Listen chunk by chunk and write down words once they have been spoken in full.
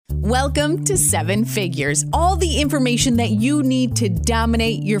Welcome to Seven Figures, all the information that you need to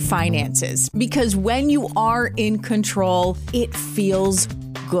dominate your finances. Because when you are in control, it feels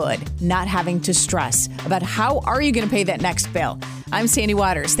good not having to stress about how are you going to pay that next bill. I'm Sandy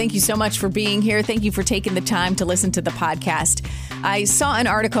Waters. Thank you so much for being here. Thank you for taking the time to listen to the podcast. I saw an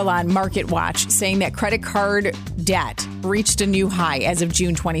article on MarketWatch saying that credit card debt reached a new high as of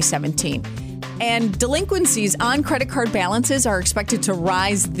June 2017. And delinquencies on credit card balances are expected to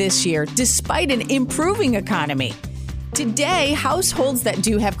rise this year, despite an improving economy. Today, households that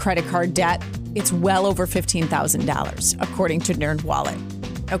do have credit card debt, it's well over $15,000, according to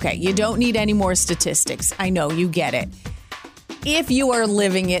NerdWallet. Okay, you don't need any more statistics. I know, you get it. If you are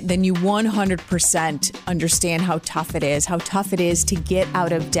living it, then you 100% understand how tough it is to get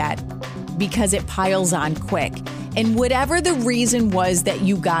out of debt because it piles on quick. And whatever the reason was that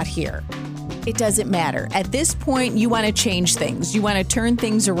you got here, it doesn't matter. At this point, you want to change things. You want to turn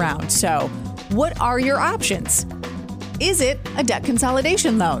things around. So what are your options? Is it a debt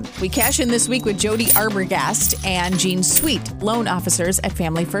consolidation loan? We cash in this week with Jody Arbogast and Jean Sweet, loan officers at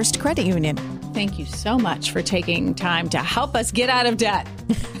Family First Credit Union. Thank you so much for taking time to help us get out of debt.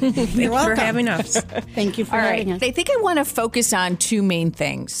 You're welcome for having us. Thank you for having us. I think I want to focus on two main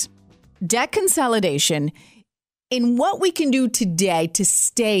things. Debt consolidation and what we can do today to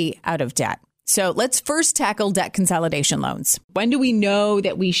stay out of debt. So let's first tackle debt consolidation loans. When do we know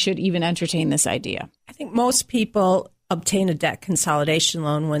that we should even entertain this idea? I think most people obtain a debt consolidation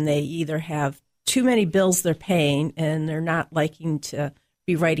loan when they either have too many bills they're paying and they're not liking to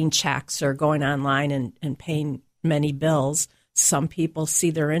be writing checks or going online and paying many bills. Some people see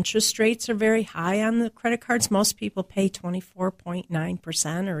their interest rates are very high on the credit cards. Most people pay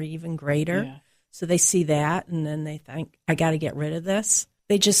 24.9% or even greater. Yeah. So they see that and then they think, I got to get rid of this.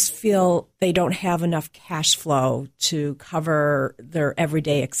 They just feel they don't have enough cash flow to cover their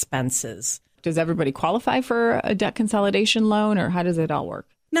everyday expenses. Does everybody qualify for a debt consolidation loan, or how does it all work?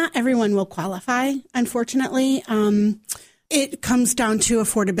 Not everyone will qualify, unfortunately. It comes down to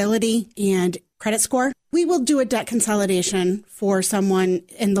affordability and credit score. We will do a debt consolidation for someone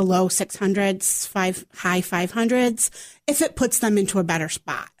in the low 600s, high 500s, if it puts them into a better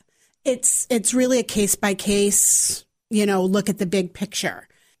spot. It's really a case by case, look at the big picture.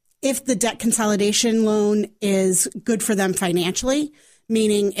 If the debt consolidation loan is good for them financially,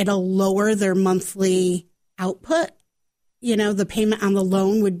 meaning it'll lower their monthly output, the payment on the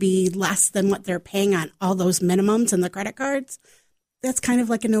loan would be less than what they're paying on all those minimums and the credit cards, that's kind of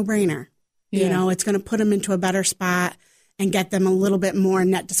like a no-brainer. Yeah. It's going to put them into a better spot and get them a little bit more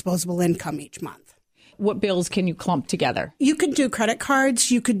net disposable income each month. What bills can you clump together? You could do credit cards.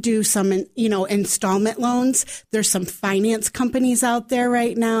 You could do some, installment loans. There's some finance companies out there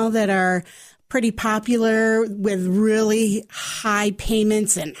right now that are pretty popular with really high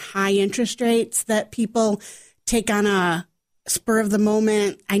payments and high interest rates that people take on a spur of the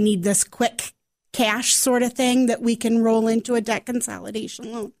moment. I need this quick cash sort of thing that we can roll into a debt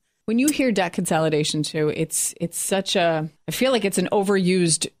consolidation loan. When you hear debt consolidation too, it's such I feel like it's an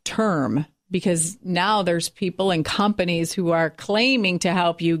overused term. Because now there's people and companies who are claiming to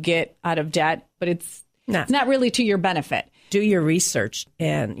help you get out of debt, but it's not really to your benefit. Do your research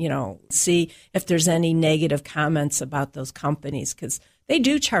and, see if there's any negative comments about those companies because they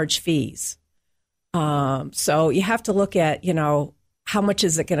do charge fees. So you have to look at, how much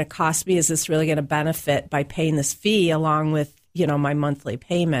is it going to cost me? Is this really going to benefit by paying this fee along with, my monthly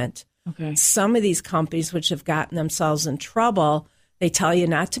payment? Okay. Some of these companies which have gotten themselves in trouble, they tell you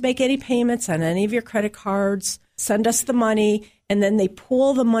not to make any payments on any of your credit cards, send us the money, and then they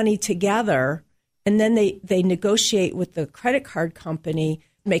pool the money together, and then they negotiate with the credit card company,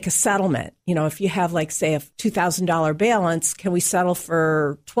 make a settlement. If you have, say, a $2,000 balance, can we settle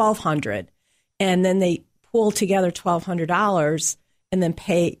for $1,200? And then they pool together $1,200 and then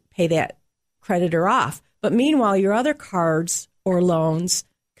pay that creditor off. But meanwhile, your other cards or loans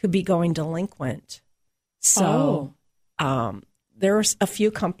could be going delinquent. So, there were a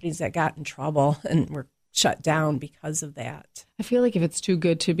few companies that got in trouble and were shut down because of that. I feel like if it's too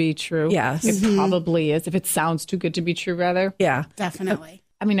good to be true, yes, it probably is. If it sounds too good to be true, rather. Yeah, definitely.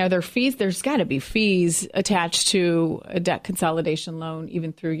 Are there fees? There's got to be fees attached to a debt consolidation loan,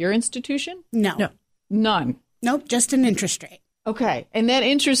 even through your institution? No. None? Nope, just an interest rate. Okay. And that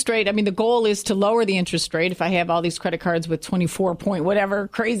interest rate, the goal is to lower the interest rate. If I have all these credit cards with 24 point whatever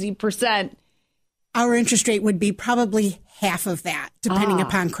crazy percent, our interest rate would be probably half of that, depending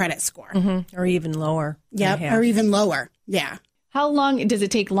upon credit score. Mm-hmm. Or even lower. Yep, or even lower. Yeah. How long, does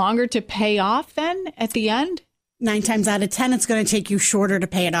it take longer to pay off then at the end? 9 times out of 10, it's going to take you shorter to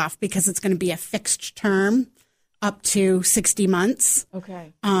pay it off because it's going to be a fixed term up to 60 months,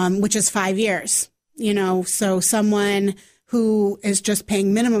 Okay. which is 5 years. So someone who is just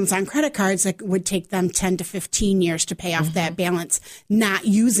paying minimums on credit cards, it would take them 10 to 15 years to pay off that balance, not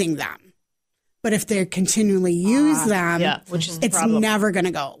using them. But if they continually use them, which is it's never going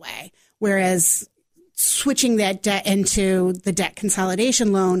to go away. Whereas switching that debt into the debt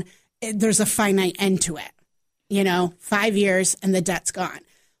consolidation loan, there's a finite end to it. 5 years and the debt's gone.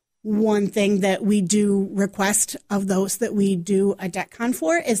 One thing that we do request of those that we do a debt con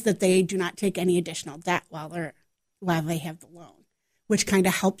for is that they do not take any additional debt while they have the loan, which kind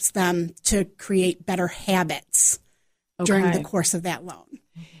of helps them to create better habits during the course of that loan.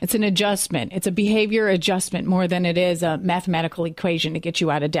 It's an adjustment. It's a behavior adjustment more than it is a mathematical equation to get you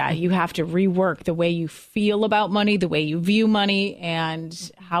out of debt. You have to rework the way you feel about money, the way you view money,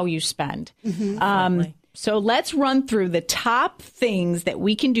 and how you spend. So let's run through the top things that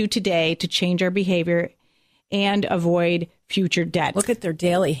we can do today to change our behavior and avoid future debt. Look at their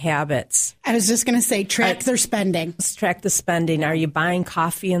daily habits. I was just going to say, track their spending. Let's track the spending. Are you buying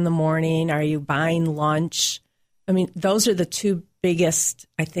coffee in the morning? Are you buying lunch? I mean, those are the two biggest,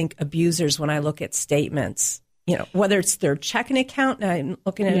 I think, abusers when I look at statements. Whether it's their checking account, and I'm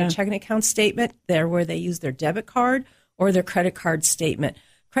looking at a checking account statement there where they use their debit card, or their credit card statement.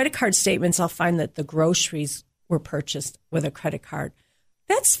 Credit card statements, I'll find that the groceries were purchased with a credit card.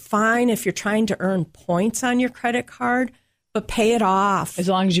 That's fine if you're trying to earn points on your credit card, but pay it off. As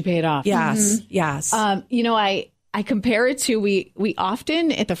long as you pay it off. Yes, yes. I compare it to we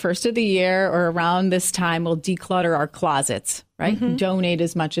often at the first of the year or around this time will declutter our closets, right? Donate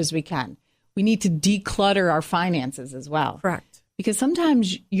as much as we can. We need to declutter our finances as well. Correct. Because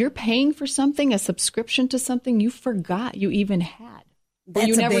sometimes you're paying for something, a subscription to something you forgot you even had. Or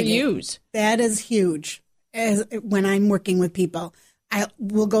you never use. That is huge. When I'm working with people, I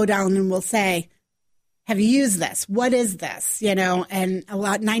will go down and we'll say, have you used this? What is this? And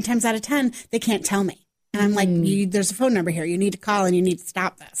 9 times out of 10, they can't tell me. And I'm like, there's a phone number here. You need to call and you need to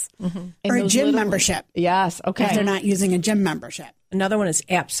stop this. Or a gym membership. Yes. Okay. If they're not using a gym membership. Another one is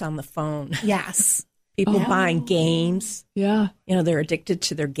apps on the phone. Yes. People buying games. Yeah. They're addicted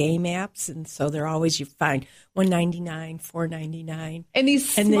to their game apps. And so they're always, you find $199, $499. And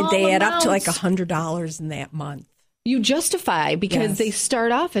they add up to like $100 in that month. You justify because they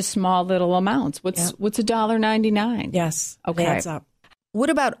start off as small little amounts. What's $1.99? Yes. Okay. It adds up. What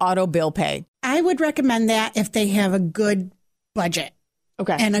about auto bill pay? I would recommend that if they have a good budget.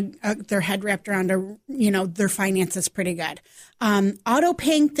 Okay. And their head wrapped around their finances pretty good. Auto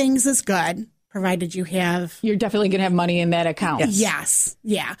paying things is good, provided you have. You're definitely going to have money in that account. Yes.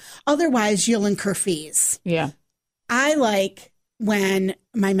 Yeah. Otherwise, you'll incur fees. Yeah. I like when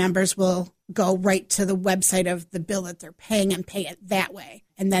my members will go right to the website of the bill that they're paying and pay it that way.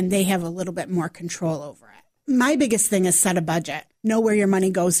 And then they have a little bit more control over it. My biggest thing is set a budget. Know where your money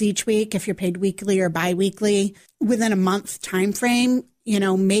goes each week, if you're paid weekly or biweekly. Within a month time frame,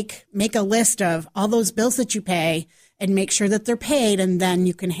 make a list of all those bills that you pay and make sure that they're paid, and then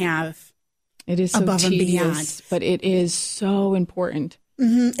you can have it is so above tedious, and beyond. But it is so important.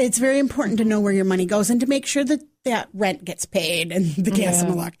 It's very important to know where your money goes and to make sure that rent gets paid and the gas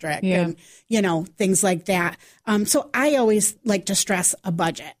and electric and, things like that. So I always like to stress a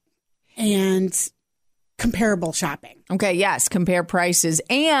budget and comparable shopping. Okay, yes, compare prices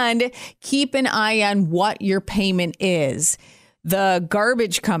and keep an eye on what your payment is. The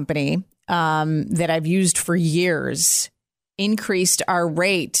garbage company that I've used for years increased our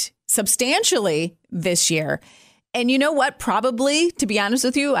rate substantially this year. And you know what? Probably, to be honest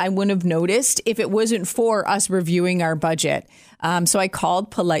with you, I wouldn't have noticed if it wasn't for us reviewing our budget. So I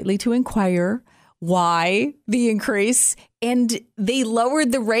called politely to inquire why the increase, and they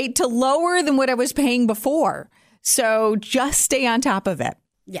lowered the rate to lower than what I was paying before. So just stay on top of it.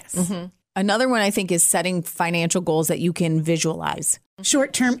 Yes. Another one I think is setting financial goals that you can visualize.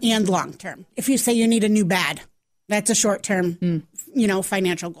 Short term and long term. If you say you need a new bed, that's a short term,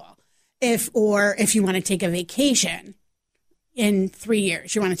 financial goal. If you want to take a vacation in 3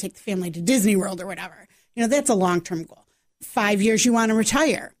 years, you want to take the family to Disney World or whatever, that's a long term goal. 5 years, you want to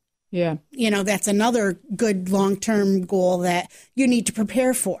retire. Yeah. That's another good long-term goal that you need to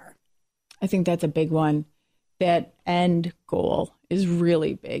prepare for. I think that's a big one. That end goal is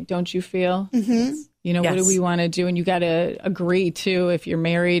really big, don't you feel? Mm-hmm. What do we want to do? And you got to agree, too, if you're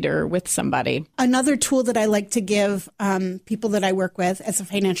married or with somebody. Another tool that I like to give people that I work with as a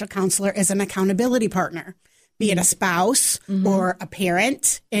financial counselor is an accountability partner, be it a spouse or a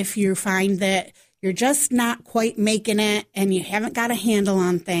parent. If you find that you're just not quite making it and you haven't got a handle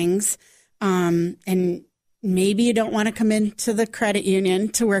on things and maybe you don't want to come into the credit union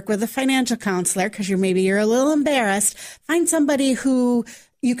to work with a financial counselor because you're a little embarrassed. Find somebody who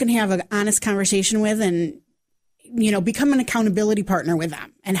you can have an honest conversation with and, become an accountability partner with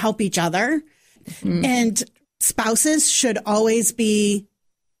them and help each other. Mm-hmm. And spouses should always be,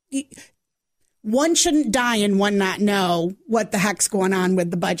 one shouldn't die and one not know what the heck's going on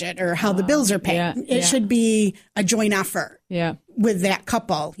with the budget or how the bills are paid. Yeah, it should be a joint effort with that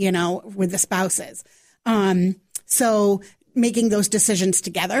couple, with the spouses. So making those decisions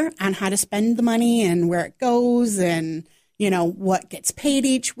together on how to spend the money and where it goes and, what gets paid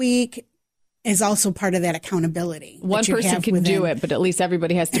each week is also part of that accountability. One person can do it, but at least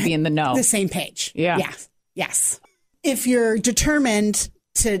everybody has to be in the know. The same page. Yeah. Yes. If you're determined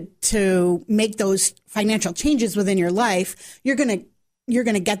to make those financial changes within your life, you're going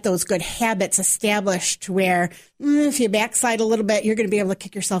to get those good habits established where if you backslide a little bit, you're going to be able to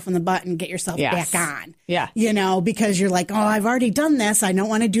kick yourself in the butt and get yourself back on. Yeah. Because you're like, oh, I've already done this. I don't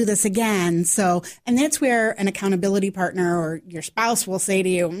want to do this again. So, and that's where an accountability partner or your spouse will say to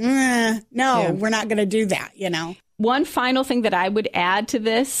you, no, we're not going to do that. One final thing that I would add to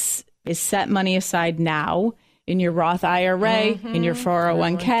this is set money aside now in your Roth IRA, in your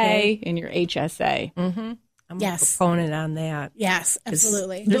 401k, in your HSA. Mm-hmm. I'm a proponent on that. Yes,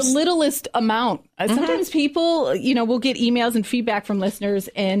 absolutely. The littlest amount. Sometimes people, will get emails and feedback from listeners,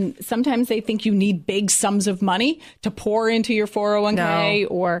 and sometimes they think you need big sums of money to pour into your 401k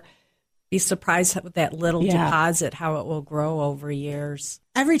or be surprised with that little deposit, how it will grow over years.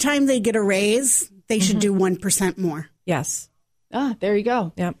 Every time they get a raise, they should do 1% more. Yes. There you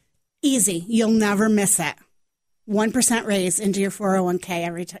go. Yep. Easy. You'll never miss it. 1% raise into your 401k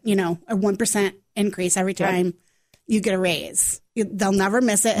every time, a 1% increase every time you get a raise. They'll never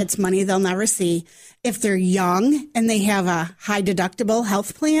miss it. It's money they'll never see. If they're young and they have a high deductible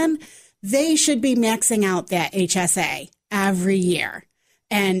health plan, they should be maxing out that HSA every year.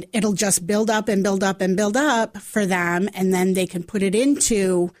 And it'll just build up and build up and build up for them. And then they can put it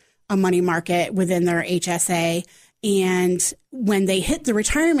into a money market within their HSA. And when they hit the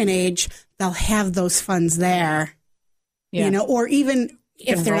retirement age, they'll have those funds there, or even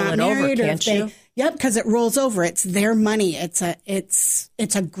if they're not married or if they, because it rolls over. It's their money. It's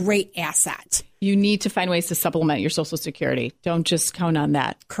a great asset. You need to find ways to supplement your Social Security. Don't just count on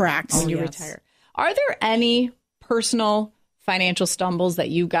that. Correct. When you retire. Are there any personal financial stumbles that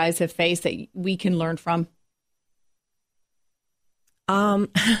you guys have faced that we can learn from? I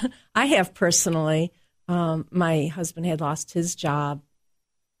have personally. My husband had lost his job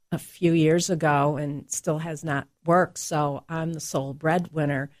a few years ago and still has not worked. So I'm the sole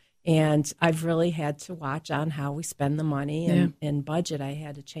breadwinner, and I've really had to watch on how we spend the money and budget. I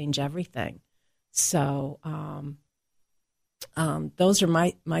had to change everything. So those are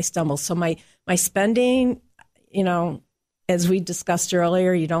my stumbles. So my spending, as we discussed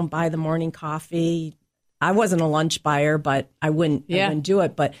earlier, you don't buy the morning coffee. I wasn't a lunch buyer, but I wouldn't do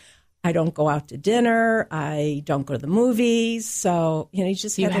it. But I don't go out to dinner. I don't go to the movies. So, you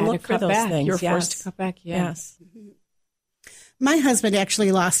just have to look for those things. You're forced to cut back. Yes. My husband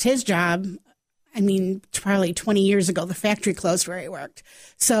actually lost his job. Probably 20 years ago, the factory closed where he worked.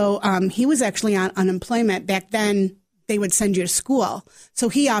 So he was actually on unemployment. Back then, they would send you to school. So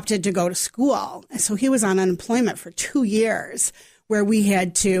he opted to go to school. So he was on unemployment for 2 years, where we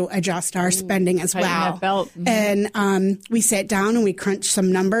had to adjust our spending as well. And we sat down and we crunched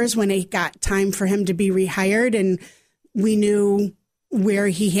some numbers when it got time for him to be rehired. And we knew where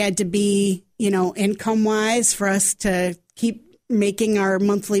he had to be, income-wise for us to keep making our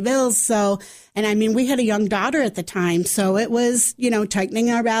monthly bills. So, and we had a young daughter at the time. So it was,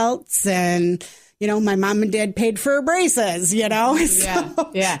 tightening our belts and, my mom and dad paid for braces,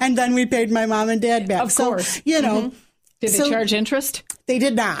 So, and then we paid my mom and dad back. Of course. So, Did they charge interest? They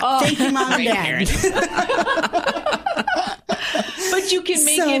did not. Thank you, Mom and Dad. But you can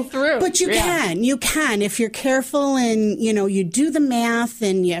make it through. But you can. You can. If you're careful and, you do the math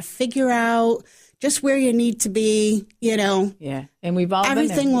and you figure out just where you need to be, Yeah. And we've all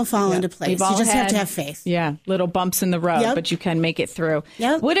everything will fall into place. You just have to have faith. Yeah. Little bumps in the road, but you can make it through.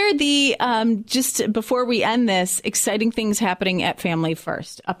 Yep. What are the, just before we end this, exciting things happening at Family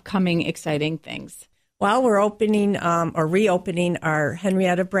First? Upcoming exciting things. Well, we're opening or reopening our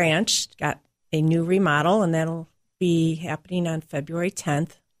Henrietta branch. Got a new remodel, and that'll be happening on February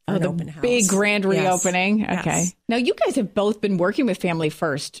 10th. The open house. Big grand reopening. Yes. Okay. Yes. Now, you guys have both been working with Family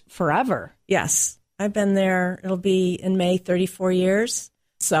First forever. Yes. I've been there. It'll be in May, 34 years.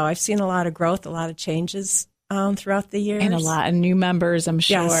 So I've seen a lot of growth, a lot of changes throughout the years. And a lot of new members, I'm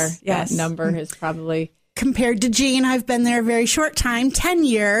sure. Yes. That number has probably... compared to Jean, I've been there a very short time, 10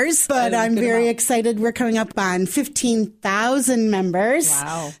 years, but I'm very excited. We're coming up on 15,000 members.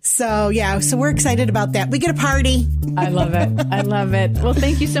 Wow. So we're excited about that. We get a party. I love it. I love it. Well,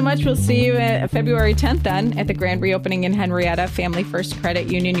 thank you so much. We'll see you February 10th then at the grand reopening in Henrietta, Family First Credit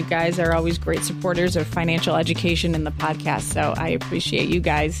Union. You guys are always great supporters of financial education in the podcast, so I appreciate you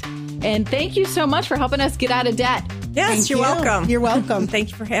guys. And thank you so much for helping us get out of debt. Yes, you're welcome. You're welcome. Thank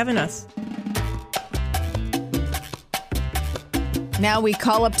you for having us. Now we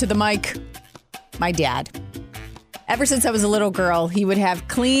call up to the mic my dad. Ever since I was a little girl, he would have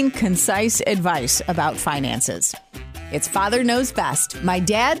clean, concise advice about finances. It's Father Knows Best. My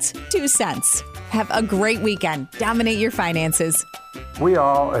dad's 2 cents. Have a great weekend. Dominate your finances. We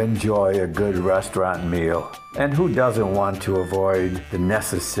all enjoy a good restaurant meal. And who doesn't want to avoid the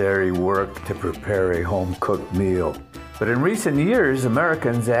necessary work to prepare a home-cooked meal? But in recent years,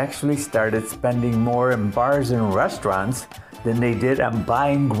 Americans actually started spending more in bars and restaurants than they did on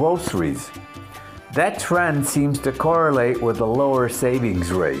buying groceries. That trend seems to correlate with a lower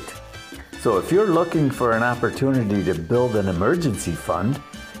savings rate. So if you're looking for an opportunity to build an emergency fund,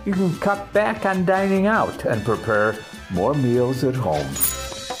 you can cut back on dining out and prepare more meals at home.